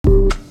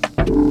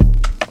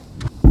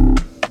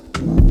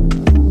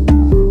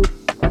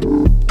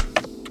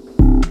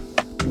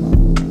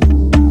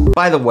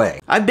By the way,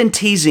 I've been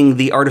teasing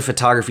the Art of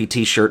Photography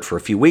t-shirt for a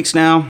few weeks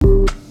now.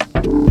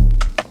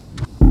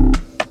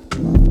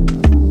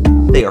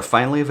 They are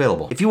finally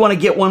available. If you want to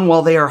get one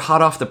while they are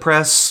hot off the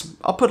press,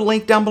 I'll put a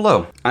link down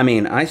below. I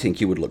mean, I think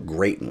you would look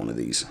great in one of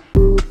these.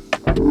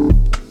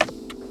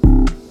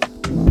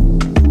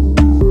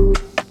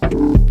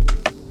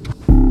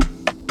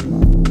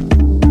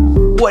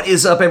 What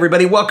is up,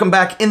 everybody? Welcome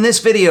back. In this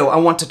video, I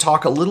want to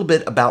talk a little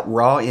bit about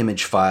raw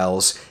image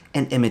files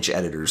and image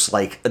editors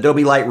like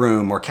Adobe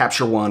Lightroom or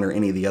Capture One or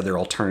any of the other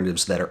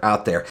alternatives that are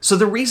out there. So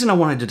the reason I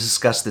wanted to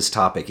discuss this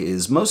topic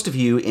is most of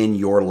you in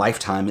your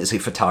lifetime as a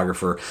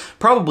photographer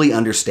probably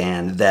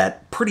understand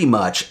that pretty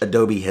much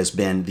Adobe has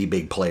been the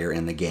big player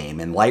in the game,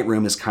 and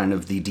Lightroom is kind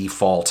of the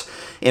default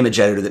image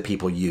editor that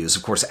people use.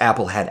 Of course,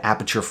 Apple had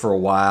Aperture for a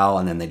while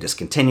and then they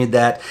discontinued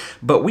that,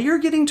 but we are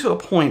getting to a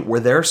point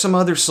where there are some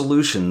other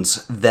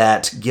solutions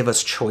that give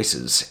us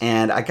choices,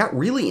 and I got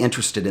really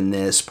interested in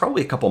this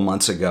probably a couple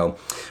months ago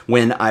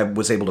when I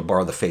was able to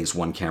borrow the Phase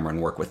 1 camera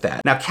and work with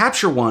that. Now,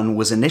 Capture One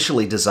was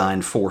initially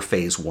designed for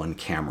Phase 1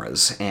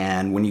 cameras,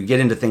 and when you get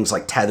into things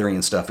like tethering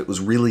and stuff, it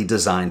was really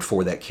designed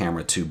for that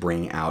camera to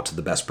bring out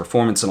the best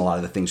performance and a lot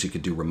of the things you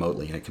could do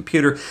remotely in a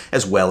computer,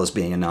 as well as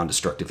being a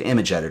non-destructive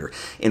image editor.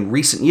 In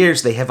recent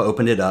years, they have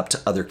opened it up to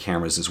other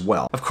cameras as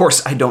well. Of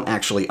course, I don't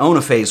actually own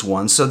a Phase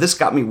 1, so this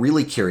got me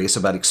really curious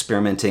about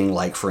experimenting,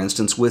 like, for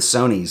instance, with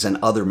Sony's and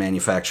other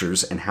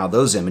manufacturers and how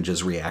those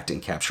images react in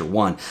Capture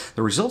One.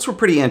 The results were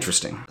pretty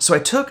interesting. So I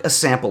took a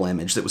sample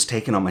image that was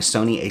taken on my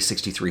Sony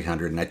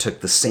a6300, and I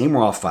took the same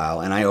raw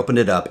file and I opened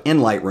it up in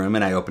Lightroom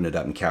and I opened it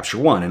up in Capture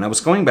One, and I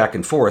was going back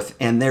and forth,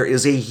 and there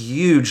is a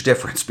huge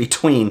difference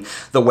between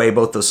the way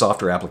both those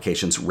software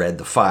applications read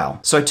the file.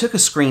 So I took a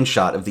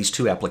screenshot of these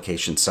two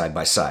applications side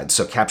by side.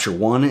 So Capture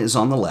One is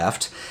on the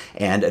left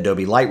and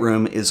Adobe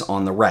Lightroom is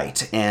on the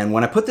right. And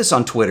when I put this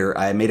on Twitter,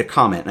 I made a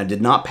comment, and I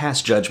did not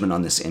pass judgment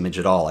on this image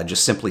at all. I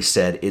just simply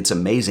said it's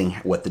amazing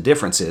what the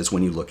difference is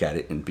when you look at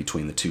it in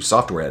between the two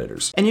software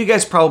editors. And you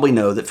guys probably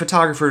know that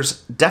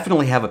photographers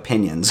definitely have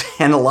opinions,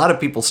 and a lot of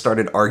people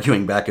started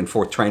arguing back and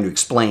forth trying to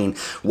explain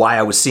why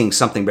I was seeing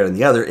something better than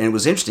the other, and it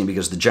was interesting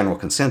because the general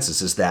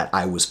consensus is that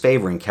I was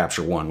favoring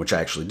Capture One, which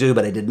I actually do,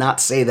 but I did not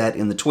say that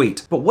in the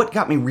tweet. But what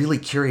got me really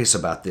curious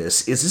about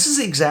this is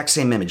the exact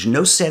same image.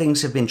 No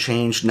settings have been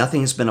changed,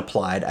 nothing has been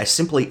applied. I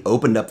simply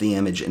opened up the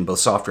image in both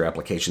software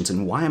applications,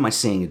 and why am I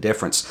seeing a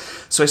difference?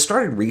 So I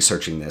started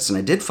researching this, and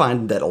I did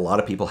find that a lot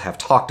of people have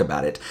talked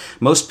about it.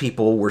 Most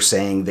people were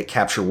saying that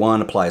Capture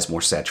One applies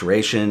more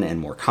saturation and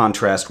more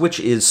contrast, which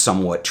is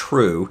somewhat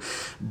true,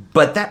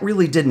 but that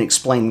really didn't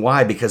explain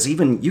why, because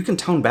even you can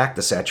tone back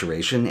the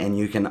saturation and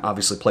you can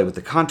obviously play with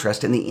the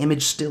contrast and the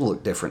image still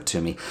looked different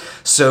to me.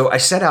 So I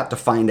set out to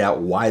find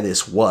out why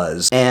this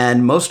was,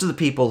 and most of the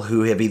people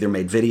who have either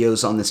made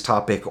videos on this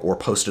topic or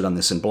posted on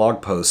this in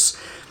blog posts,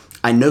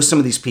 I know some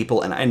of these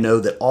people, and I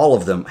know that all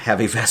of them have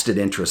a vested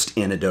interest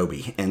in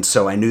Adobe, and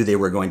so I knew they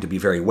were going to be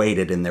very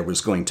weighted, and there was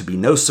going to be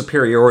no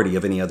superiority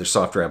of any other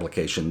software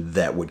application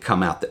that would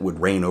come out that would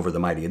reign over the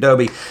mighty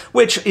Adobe,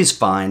 which is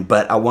fine,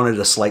 but I wanted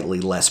a slightly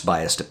less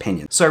biased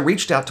opinion. So I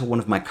reached out to one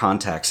of my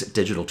contacts at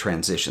Digital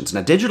Transitions.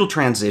 Now, Digital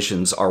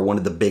Transitions are one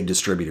of the big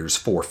distributors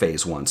for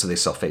Phase 1, so they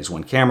sell Phase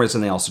 1 cameras,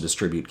 and they also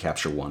distribute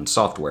Capture One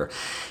software.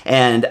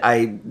 And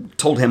I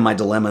told him my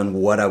dilemma and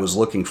what I was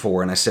looking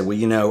for, and I said, well,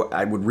 you know,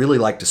 I would really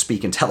like to speak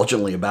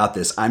intelligently about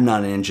this. I'm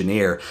not an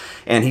engineer.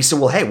 And he said,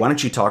 well, hey, why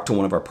don't you talk to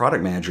one of our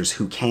product managers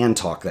who can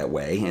talk that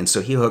way? And so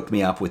he hooked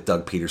me up with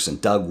Doug Peterson.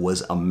 Doug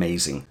was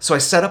amazing. So I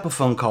set up a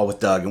phone call with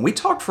Doug, and we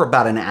talked for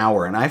about an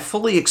hour, and I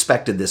fully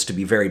expected this to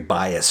be very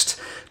biased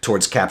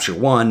towards Capture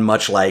One,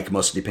 much like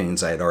most of the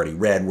opinions I had already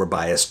read were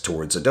biased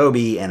towards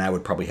Adobe, and I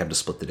would probably have to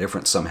split the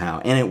difference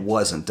somehow, and it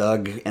wasn't.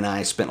 Doug and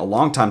I spent a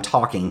long time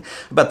talking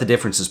about the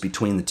differences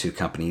between the two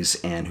companies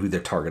and who their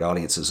target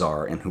audiences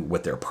are and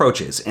what their approach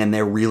is, and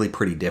they're really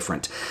pretty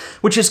different,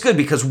 which is good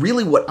because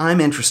really what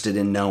I'm interested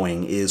in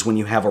knowing is when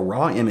you have a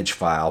raw image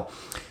file,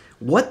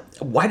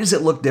 why does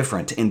it look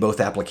different in both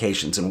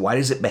applications, and why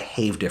does it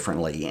behave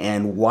differently,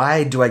 and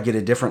why do I get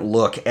a different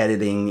look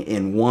editing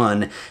in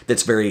one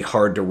that's very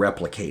hard to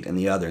replicate in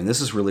the other? And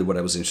this is really what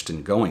I was interested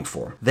in going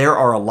for. There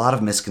are a lot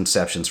of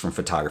misconceptions from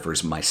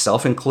photographers,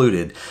 myself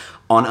included,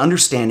 on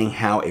understanding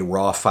how a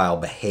raw file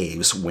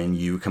behaves when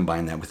you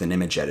combine that with an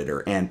image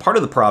editor. And part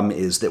of the problem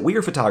is that we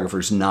are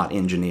photographers, not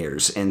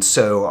engineers. And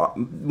so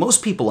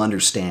most people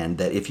understand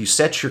that if you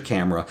set your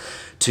camera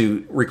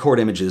to record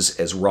images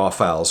as raw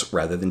files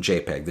rather than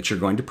JPEG, that you're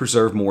going to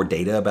preserve more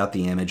data about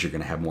the image, you're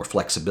going to have more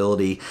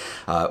flexibility,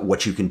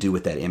 what you can do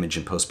with that image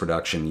in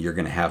post-production, you're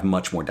going to have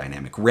much more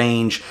dynamic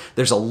range.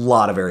 There's a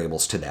lot of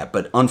variables to that,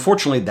 but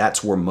unfortunately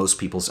that's where most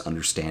people's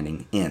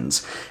understanding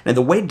ends. And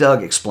the way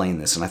Doug explained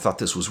this, and I thought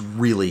this was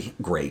really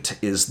great,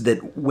 is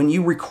that when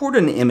you record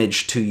an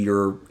image to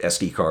your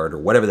SD card or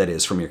whatever that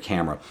is from your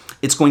camera,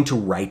 it's going to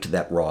write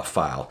that raw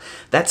file.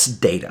 That's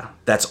data.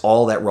 That's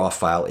all that raw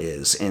file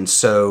is. And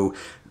so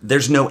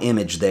there's no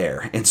image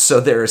there. And so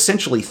there are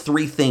essentially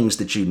three things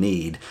that you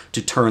need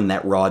to turn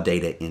that raw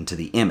data into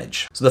the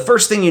image. So the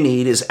first thing you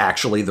need is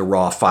actually the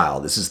raw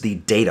file. This is the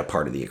data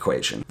part of the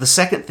equation. The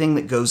second thing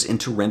that goes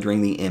into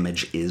rendering the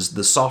image is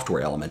the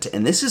software element,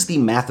 and this is the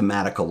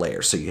mathematical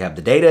layer. So you have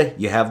the data,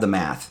 you have the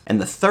math. And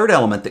the third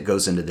element that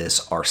goes into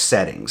this are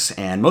settings.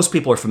 And most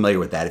people are familiar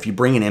with that. If you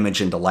bring an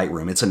image into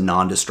Lightroom, it's a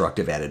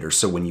non-destructive editor.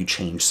 So when you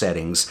change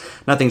settings,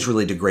 nothing's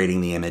really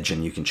degrading the image,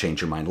 and you can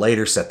change your mind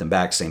later, set them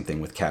back. Same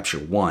thing with Capture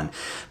One.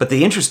 But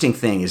the interesting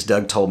thing is,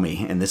 Doug told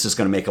me, and this is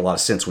going to make a lot of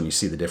sense when you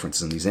see the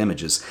difference in these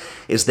images,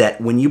 is that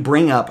when you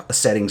bring up a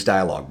settings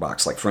dialog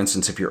box, like for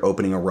instance, if you're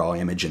opening a raw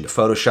image into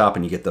Photoshop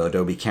and you get the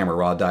Adobe Camera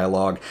Raw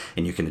dialog,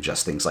 and you can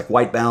adjust things like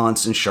white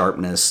balance and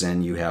sharpness,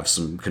 and you have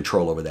some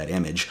control over that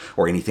image,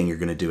 or anything you're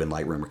going to do in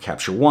Lightroom or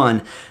Capture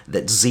One,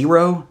 that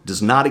 0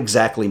 does not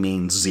exactly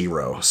mean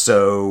 0.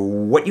 So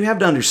what you have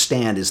to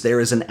understand is there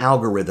is an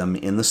algorithm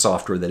in the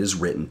software that is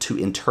written to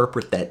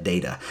interpret that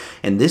data.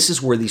 And this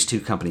is where these two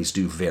companies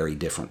do very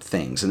different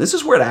things. And this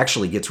is where it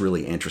actually gets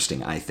really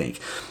interesting, I think.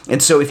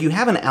 And so if you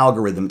have an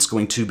algorithm that's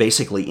going to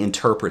basically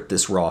interpret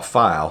this raw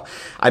file,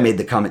 I made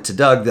the comment to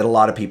Doug that a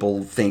lot of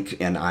people think,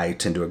 and I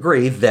tend to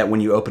agree, that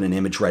when you open an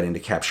image right into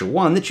Capture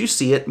One, that you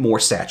see it more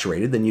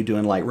saturated than you do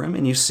in Lightroom,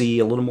 and you see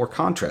a little more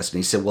contrast. And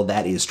he said, well,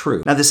 that is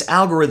true. Now, this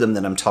algorithm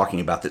that I'm talking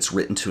about that's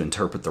written to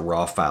interpret the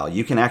raw file,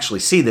 you can actually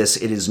see this.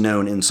 It is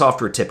known in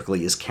software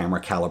typically as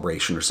camera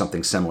calibration or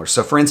something similar.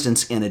 So for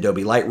instance, in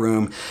Adobe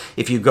Lightroom,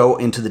 if you go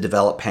into the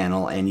Develop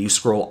panel and you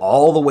scroll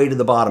all the way to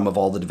the bottom of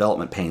all the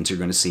development panes, you're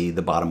going to see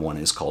the bottom one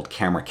is called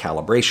camera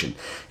calibration.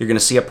 You're going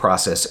to see a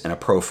process and a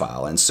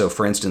profile. And so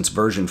for instance,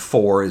 version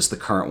 4 is the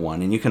current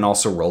one, and you can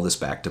also roll this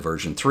back to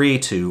version 3,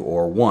 2,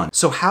 or 1.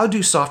 So how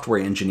do software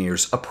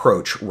engineers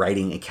approach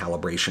writing a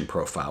calibration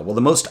profile? Well,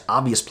 the most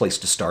obvious place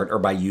to start are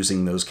by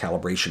using those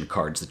calibration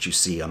cards that you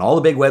see on all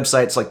the big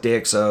websites like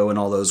DxO and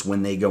all those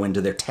when they go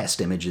into their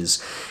test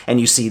images, and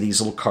you see these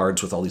little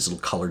cards with all these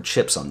little colored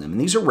chips on them.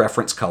 And these are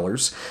reference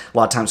colors. A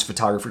lot of times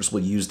photographers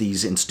will use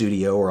these in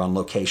studio or on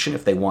location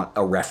if they want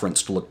a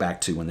reference to look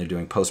back to when they're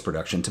doing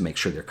post-production to make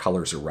sure their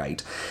colors are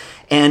right.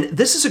 And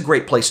this is a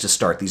great place to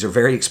start. These are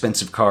very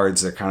expensive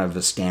cards. They're kind of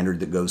a standard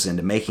that goes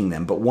into making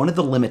them. But one of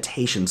the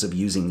limitations of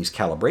using these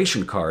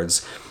calibration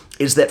cards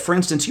is that, for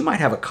instance, you might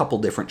have a couple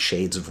different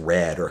shades of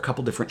red or a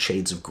couple different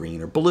shades of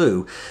green or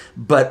blue,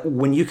 but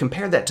when you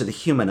compare that to the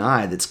human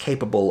eye that's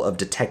capable of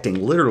detecting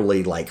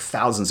literally like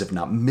thousands, if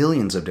not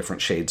millions of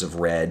different shades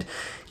of red,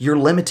 you're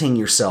limiting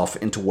yourself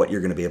into what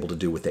you're going to be able to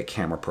do with that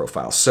camera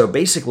profile. So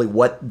basically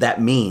what that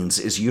means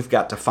is you've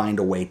got to find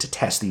a way to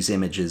test these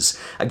images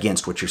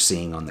against what you're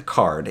seeing on the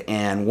card.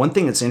 And one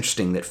thing that's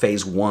interesting that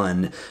Phase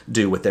One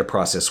do with their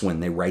process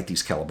when they write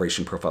these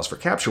calibration profiles for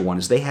Capture One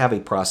is they have a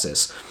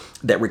process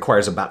that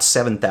requires about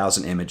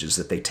 7,000 images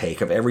that they take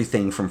of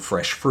everything from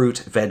fresh fruit,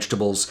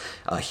 vegetables,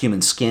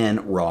 human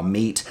skin, raw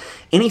meat,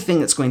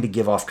 anything that's going to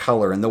give off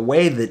color. And the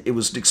way that it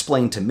was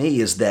explained to me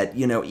is that,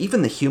 you know,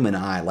 even the human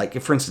eye, like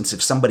if, for instance,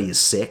 if somebody is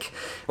sick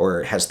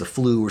or has the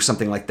flu or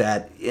something like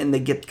that, and they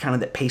get kind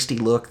of that pasty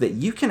look, that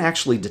you can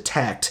actually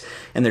detect,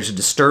 and there's a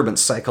disturbance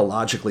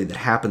psychologically that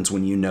happens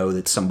when you know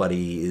that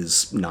somebody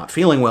is not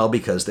feeling well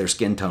because their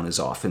skin tone is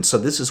off. And so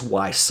this is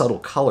why subtle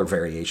color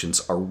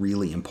variations are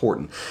really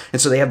important.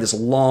 And so they have this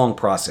long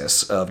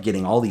process of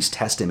getting all these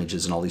test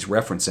images and all these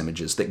reference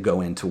images that go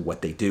into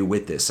what they do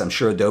with this. I'm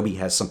sure Adobe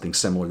has something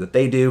similar that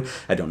they do.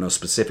 I don't know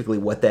specifically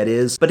what that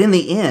is. But in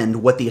the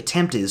end, what the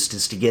attempt is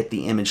to get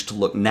the image to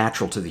look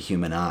natural to the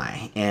human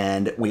eye.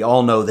 And we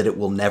all know that it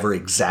will never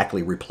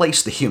exactly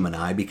replace the human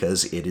eye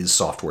because it is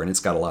software and it's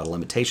got a lot of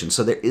limitations.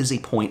 So there is a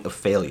point of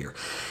failure.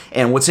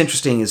 And what's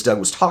interesting is Doug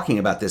was talking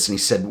about this, and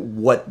he said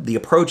what the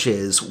approach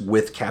is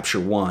with Capture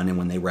One and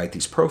when they write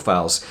these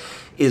profiles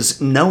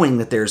is knowing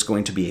that there's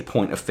going to be a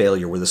point of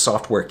failure where the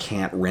software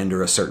can't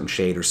render a certain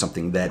shade or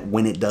something, that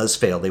when it does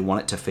fail, they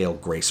want it to fail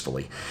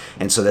gracefully.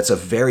 And so that's a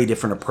very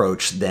different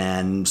approach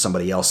than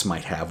somebody else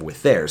might have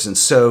with theirs. And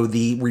so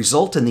the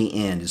result in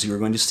the end is you're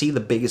going to see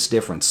the biggest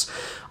difference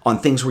on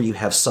things where you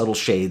have subtle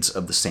shades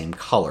of the same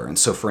color. And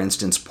so, for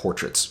instance,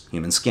 portraits,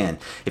 human skin.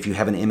 If you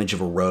have an image of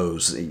a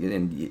rose,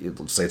 and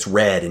let's say it's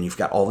red, and you've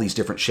got all these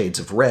different shades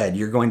of red,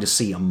 you're going to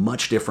see a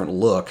much different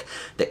look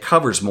that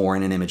covers more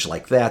in an image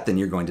like that than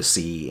you're going to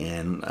see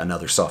in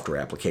another software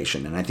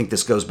application. And I think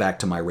this goes back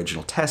to my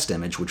original test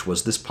image, which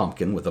was this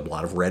pumpkin with a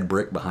lot of red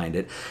brick behind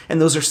it.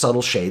 And those are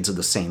subtle shades of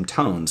the same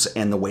tones.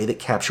 And the way that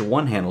Capture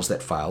One handles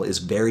that file is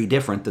very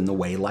different than the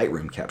way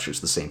Lightroom captures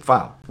the same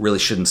file. Really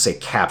shouldn't say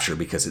capture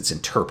because it's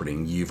interpreting.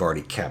 You've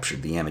already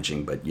captured the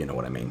imaging, but you know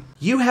what I mean.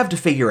 You have to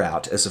figure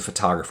out as a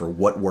photographer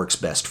what works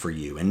best for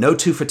you. And no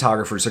two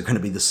photographers are going to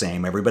be the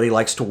same. Everybody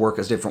likes to work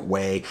a different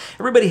way.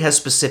 Everybody has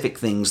specific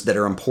things that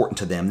are important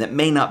to them that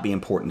may not be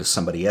important to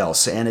somebody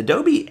else. And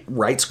Adobe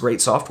writes great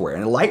software.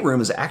 And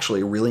Lightroom is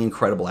actually a really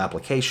incredible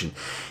application.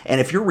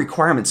 And if your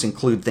requirements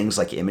include things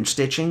like image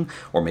stitching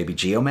or maybe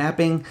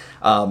geomapping,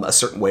 a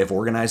certain way of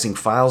organizing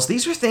files,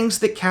 these are things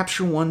that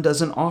Capture One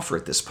doesn't offer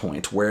at this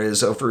point.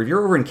 Whereas if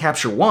you're over in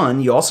Capture One,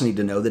 you also need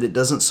to know know that it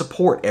doesn't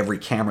support every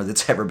camera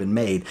that's ever been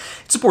made.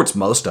 It supports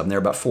most of them. There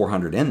are about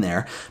 400 in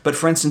there. But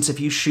for instance, if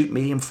you shoot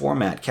medium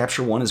format,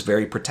 Capture One is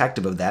very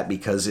protective of that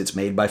because it's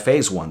made by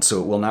Phase One,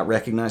 so it will not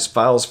recognize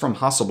files from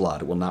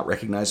Hasselblad. It will not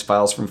recognize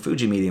files from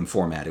Fuji medium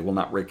format. It will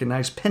not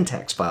recognize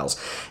Pentax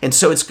files. And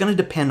so it's going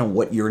to depend on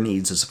what your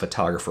needs as a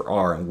photographer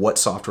are and what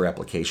software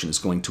application is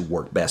going to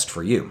work best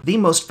for you. The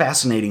most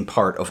fascinating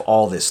part of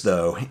all this,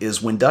 though,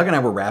 is when Doug and I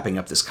were wrapping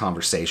up this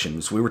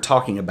conversation, we were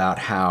talking about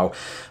how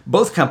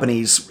both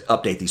companies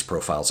update these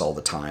profiles all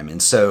the time.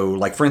 And so,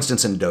 like for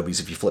instance, in Adobe's,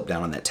 if you flip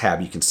down on that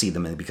tab, you can see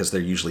them because they're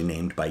usually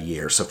named by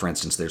year. So for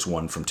instance, there's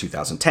one from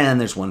 2010,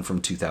 there's one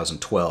from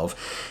 2012.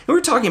 And we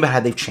were talking about how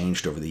they've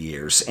changed over the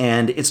years.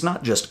 And it's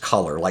not just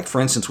color. Like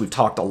for instance, we've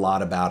talked a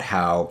lot about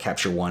how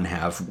Capture One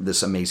have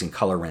this amazing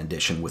color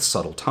rendition with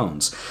subtle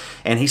tones.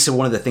 And he said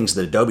one of the things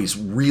that Adobe's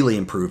really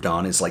improved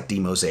on is like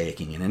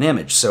demosaicing in an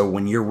image. So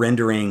when you're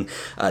rendering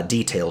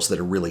details that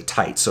are really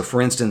tight. So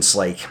for instance,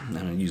 like, I'm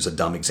going to use a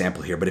dumb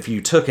example here, but if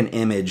you took an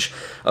image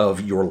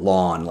of your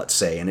lawn, let's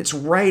say, and it's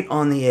right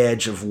on the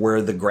edge of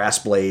where the grass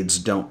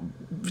blades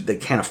they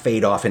kind of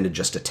fade off into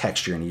just a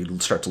texture and you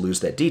start to lose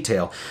that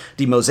detail.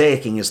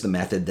 Demosaicing is the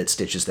method that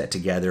stitches that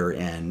together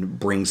and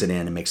brings it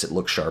in and makes it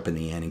look sharp in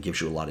the end and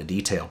gives you a lot of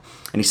detail.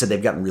 And he said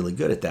they've gotten really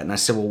good at that. And I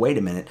said, well, wait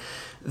a minute.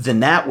 Then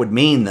that would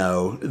mean,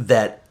 though,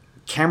 that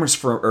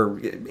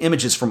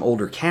images from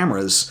older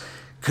cameras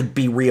could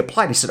be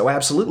reapplied. He said, oh,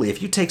 absolutely.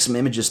 If you take some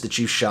images that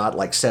you shot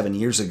like 7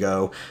 years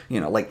ago,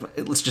 like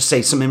let's just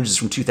say some images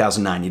from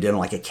 2009, you did on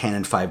like a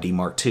Canon 5D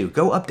Mark II,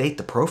 go update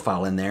the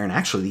profile in there and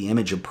actually the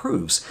image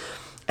improves.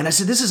 And I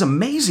said, this is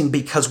amazing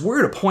because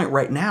we're at a point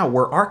right now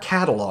where our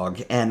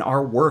catalog and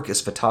our work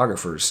as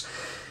photographers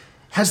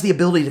has the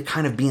ability to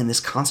kind of be in this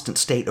constant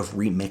state of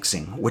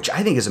remixing, which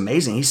I think is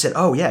amazing. He said,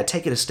 oh yeah,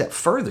 take it a step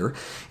further.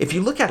 If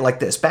you look at it like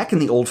this, back in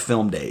the old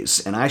film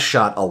days, and I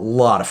shot a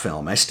lot of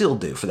film, I still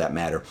do for that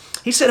matter,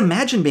 he said,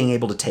 imagine being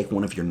able to take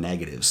one of your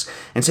negatives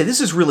and say,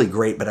 this is really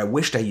great, but I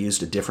wished I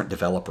used a different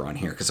developer on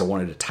here because I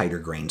wanted a tighter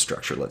grain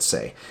structure, let's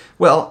say.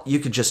 Well, you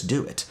could just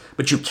do it,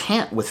 but you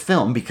can't with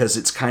film because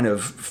it's kind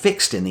of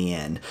fixed in the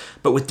end.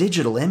 But with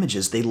digital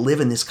images, they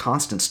live in this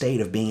constant state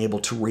of being able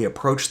to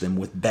reapproach them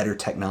with better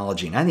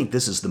technology. And I think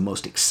this is the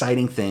most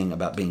exciting thing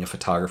about being a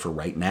photographer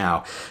right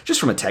now,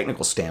 just from a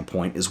technical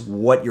standpoint, is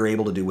what you're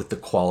able to do with the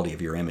quality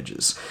of your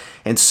images.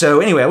 And so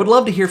anyway, I would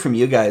love to hear from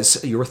you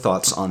guys, your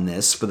thoughts on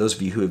this. For those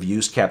of you who have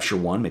used Capture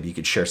One, maybe you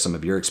could share some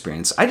of your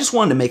experience. I just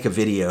wanted to make a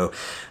video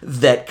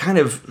that kind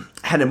of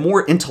had a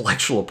more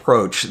intellectual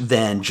approach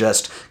than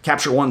just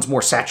Capture One's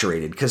more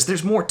saturated, because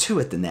there's more to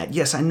it than that.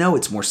 Yes, I know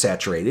it's more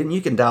saturated, and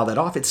you can dial that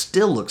off. It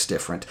still looks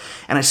different,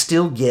 and I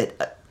still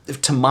get,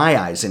 to my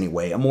eyes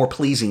anyway, a more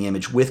pleasing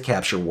image with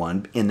Capture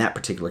One in that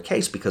particular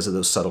case because of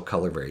those subtle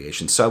color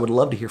variations. So I would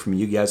love to hear from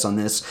you guys on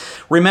this.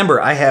 Remember,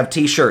 I have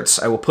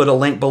t-shirts. I will put a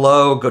link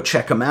below. Go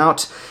check them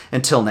out.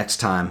 Until next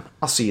time,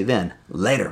 I'll see you then. Later.